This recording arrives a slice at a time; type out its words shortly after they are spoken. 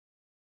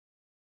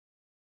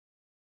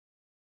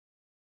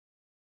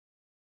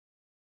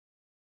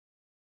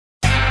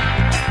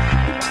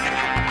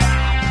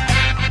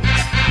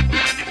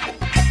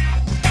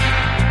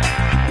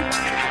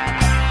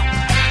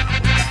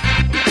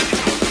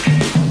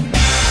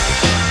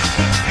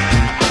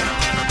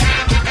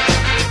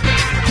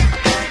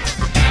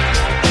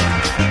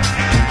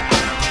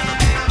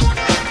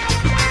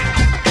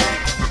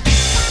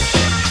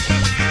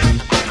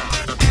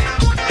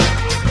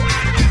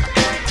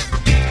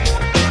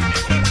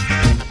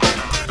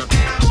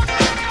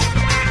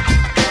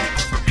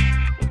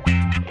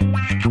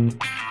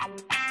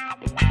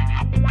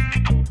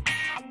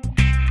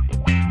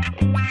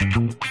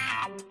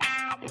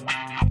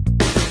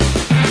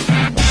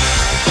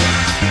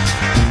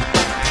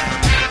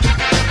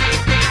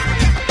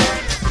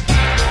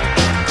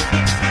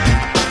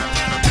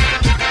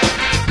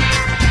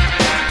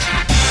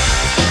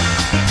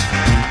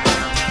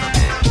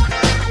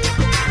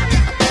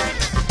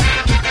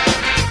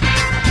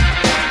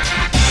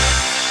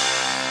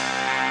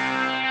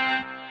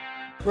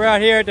We're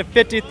out here at the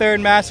 53rd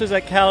Masters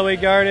at Callaway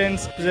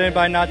Gardens, presented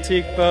by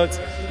Nautique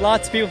Boats.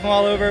 Lots of people from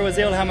all over. Was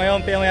able to have my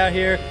own family out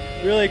here.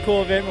 Really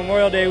cool event,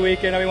 Memorial Day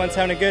weekend. Everyone's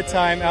having a good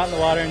time out in the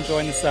water,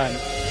 enjoying the sun.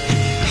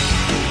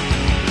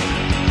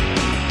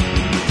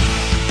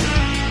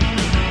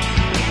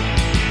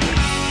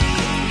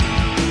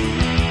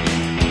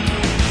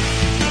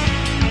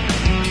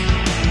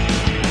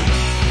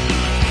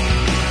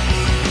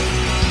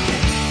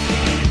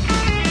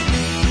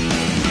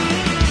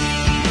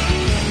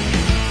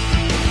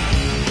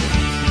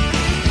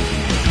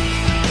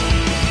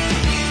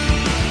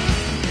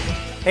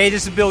 Hey,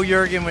 this is Bill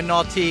Jurgen with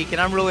Nautique, and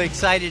I'm really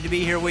excited to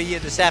be here with you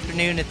this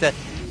afternoon at the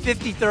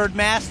 53rd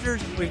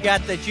Masters. We've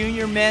got the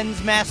junior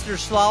men's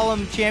Masters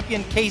Slalom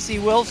champion, Casey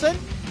Wilson.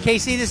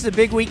 Casey, this is a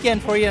big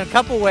weekend for you in a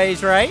couple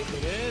ways, right?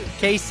 It is.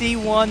 Casey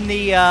won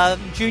the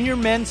junior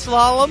men's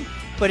slalom,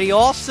 but he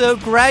also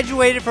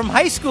graduated from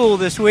high school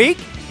this week.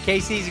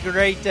 Casey's a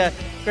great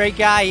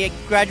guy. He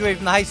graduated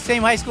from the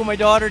same high school my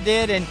daughter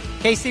did, and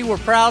Casey, we're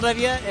proud of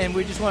you, and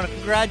we just want to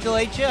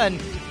congratulate you.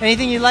 And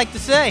anything you'd like to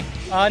say?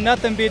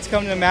 Nothing beats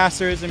coming to the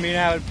Masters and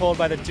being pulled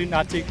by the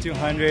Nautique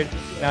 200.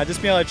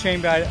 Just being able to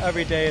train by it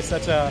every day is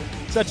such an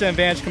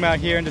advantage to come out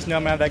here and just know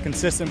I'm going to have that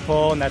consistent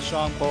pull and that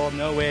strong pull,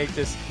 no wake.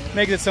 Just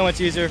makes it so much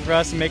easier for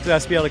us and makes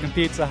us be able to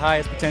compete to the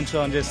highest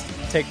potential and just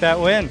take that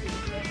win.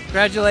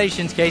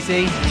 Congratulations,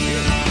 Casey.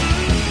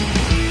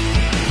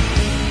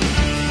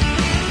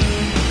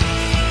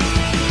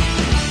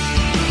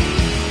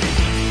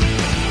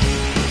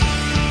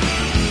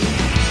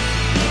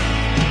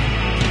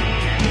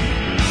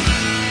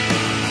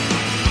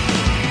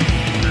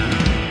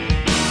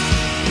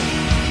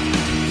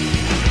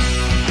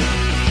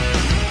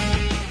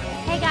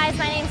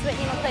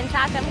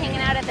 I'm hanging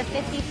out at the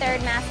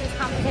 53rd Masters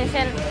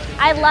competition.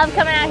 I love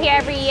coming out here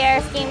every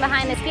year, skiing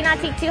behind the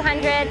Nautique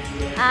 200,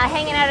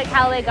 hanging out at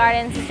Callaway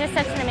Gardens. It's just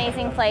such an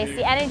amazing place.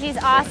 The energy's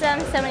awesome,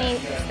 so many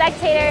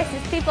spectators,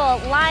 there's people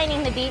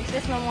lining the beach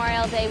this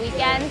Memorial Day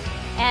weekend,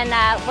 and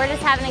we're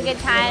just having a good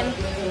time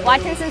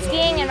watching some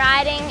skiing and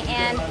riding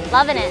and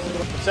loving it.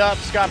 What's up,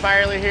 Scott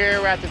Byerly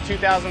here. We're at the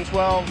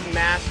 2012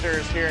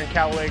 Masters here in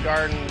Callaway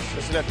Gardens.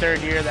 This is the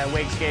third year that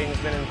wake skating has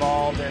been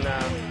involved, and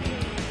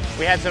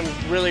we had some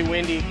really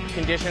windy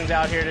conditions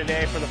out here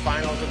today for the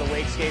finals of the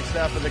wake skate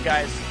stuff, but the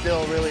guys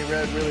still really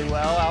rode really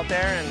well out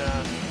there, and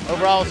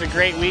overall it was a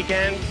great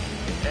weekend,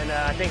 and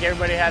I think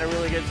everybody had a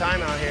really good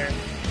time out here.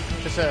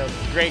 Just a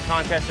great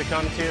contest to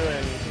come to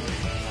and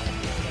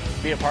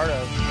be a part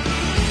of.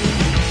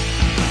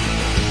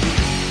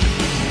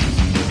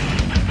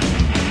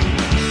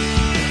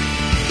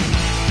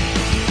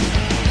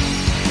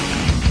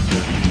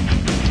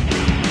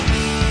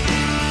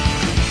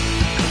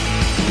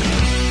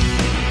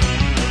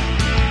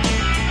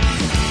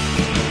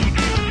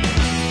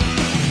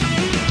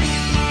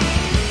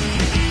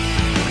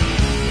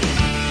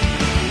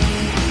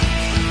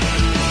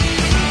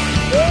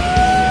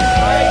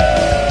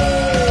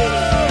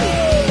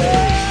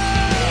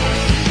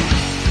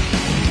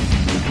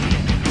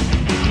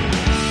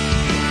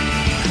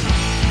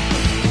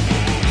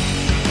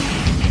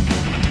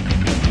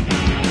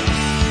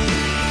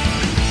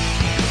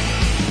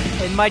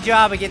 In my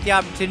job, I get the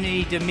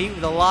opportunity to meet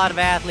with a lot of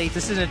athletes.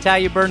 This is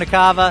Natalia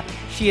Bernikova.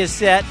 She has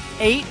set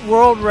 8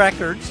 world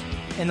records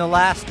in the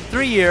last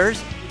 3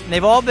 years, and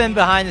they've all been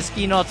behind the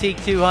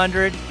Nautique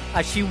 200.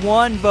 She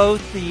won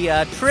both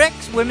the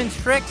tricks, women's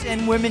tricks,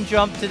 and women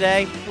jump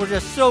today. We're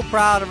just so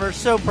proud of her,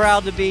 so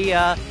proud to be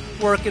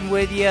working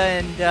with you.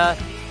 And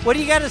what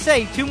do you got to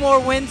say? 2 more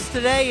wins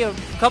today, a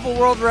couple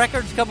world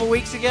records a couple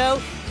weeks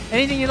ago.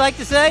 Anything you'd like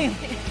to say?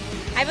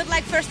 I would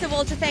like first of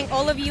all to thank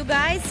all of you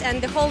guys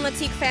and the whole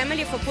Nautique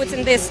family for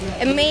putting this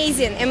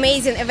amazing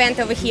event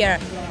over here.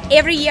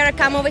 Every year I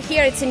come over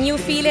here, it's a new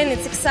feeling,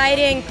 it's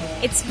exciting,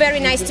 it's very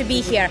nice to be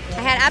here.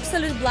 I had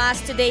absolute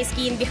blast today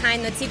skiing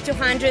behind Nautique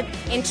 200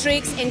 in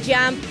tricks and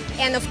jump,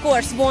 and of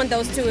course won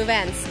those 2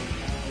 events.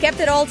 Kept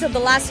it all till the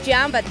last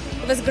jump, but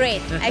it was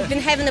great. I've been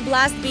having a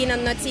blast being on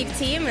Nautique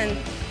team and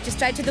just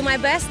try to do my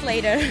best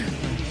later.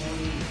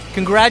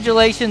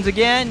 Congratulations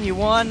again, you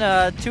won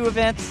 2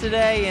 events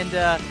today, and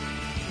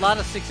a lot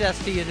of success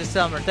to you this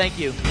summer. Thank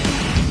you.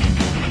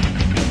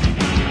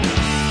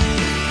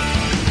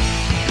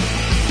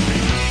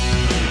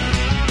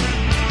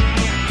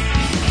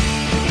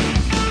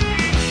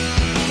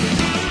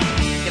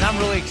 And I'm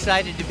really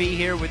excited to be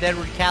here with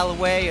Edward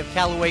Callaway of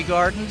Callaway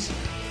Gardens.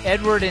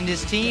 Edward and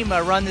his team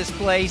run this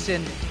place,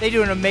 and they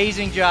do an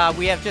amazing job.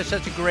 We have just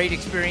such a great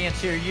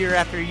experience here year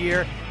after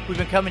year. We've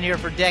been coming here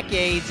for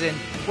decades, and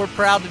we're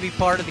proud to be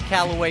part of the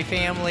Callaway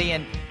family,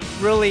 and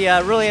really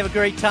have a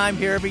great time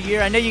here every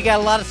year. I know you got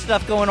a lot of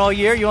stuff going all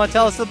year. You want to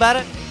tell us about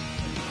it?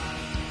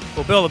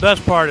 Well, Bill, the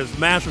best part is the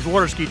Masters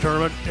Water Ski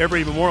Tournament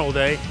every Memorial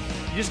Day.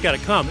 You just got to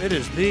come. It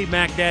is the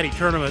Mac Daddy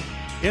tournament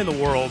in the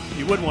world.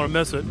 You wouldn't want to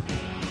miss it.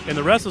 And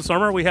the rest of the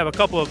summer, we have a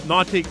couple of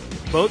Nautique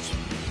boats,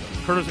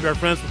 courtesy of our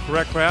friends from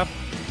Correct Craft,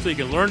 so you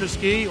can learn to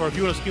ski, or if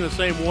you want to ski in the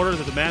same water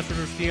that the Masters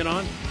are skiing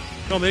on,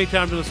 come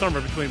anytime during the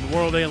summer between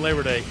Memorial Day and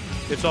Labor Day.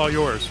 It's all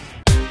yours.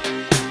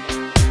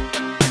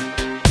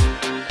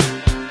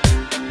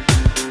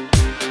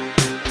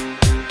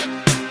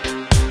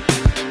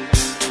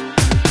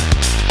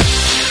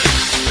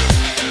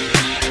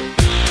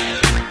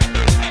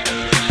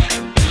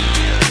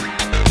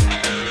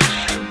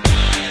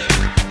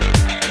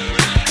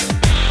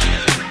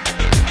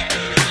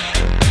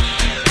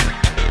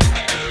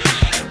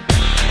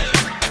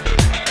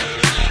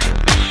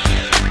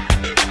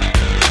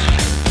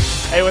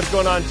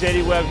 going on?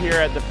 JD Webb here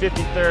at the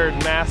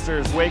 53rd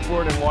Masters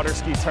Wakeboard and Water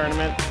Ski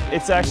Tournament.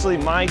 It's actually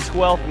my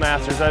 12th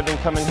Masters. I've been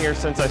coming here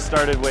since I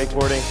started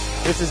wakeboarding.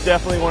 This is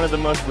definitely one of the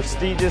most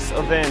prestigious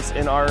events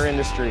in our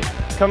industry.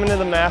 Coming to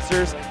the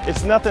Masters,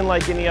 it's nothing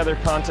like any other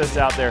contest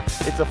out there.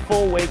 It's a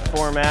full wake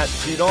format,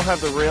 so you don't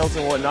have the rails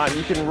and whatnot.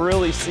 You can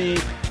really see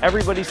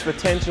everybody's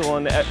potential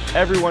and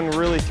everyone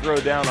really throw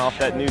down off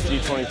that new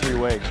G23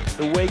 wake.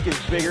 The wake is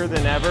bigger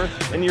than ever,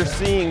 and you're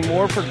seeing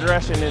more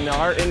progression in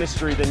our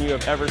industry than you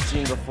have ever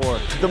seen before.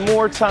 The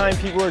more time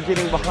people are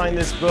getting behind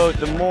this boat,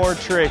 the more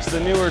tricks, the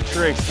newer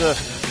tricks, the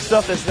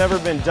stuff that's never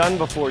been done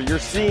before. You're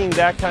seeing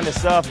that kind of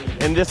stuff,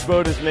 and this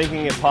boat is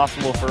making it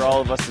possible for all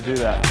of us to do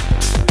that.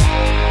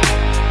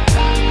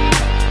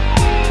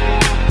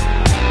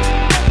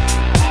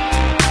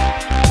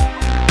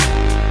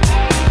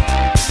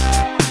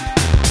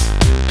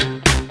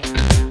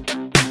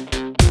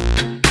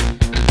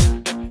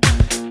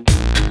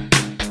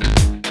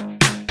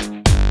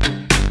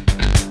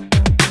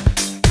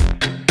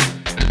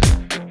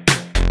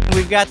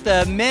 We've got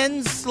the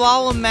men's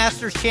slalom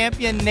masters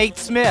champion, Nate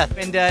Smith.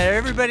 And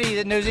everybody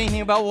that knows anything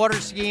about water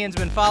skiing has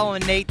been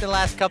following Nate the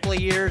last couple of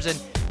years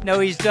and know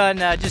he's done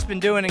just been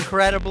doing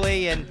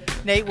incredibly. And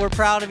Nate, we're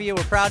proud of you.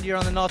 We're proud you're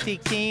on the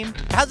Nautique team.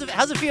 How's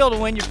it feel to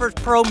win your first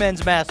pro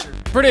men's masters?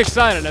 Pretty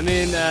excited. I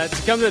mean,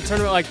 to come to a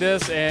tournament like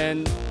this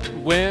and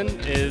win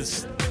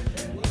it's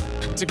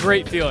a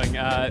great feeling.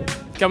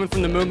 Coming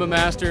from the Moomba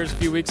Masters a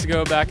few weeks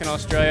ago back in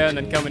Australia and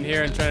then coming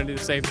here and trying to do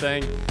the same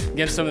thing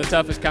against some of the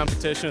toughest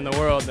competition in the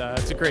world,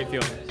 it's a great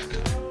feeling.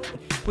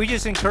 We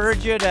just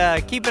encourage you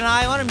to keep an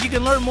eye on them. You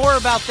can learn more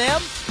about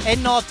them at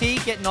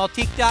Nautique at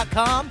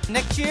nautique.com.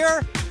 Next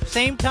year,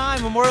 same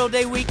time, Memorial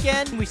Day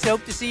weekend, we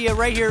hope to see you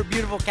right here at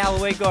beautiful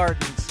Callaway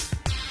Gardens.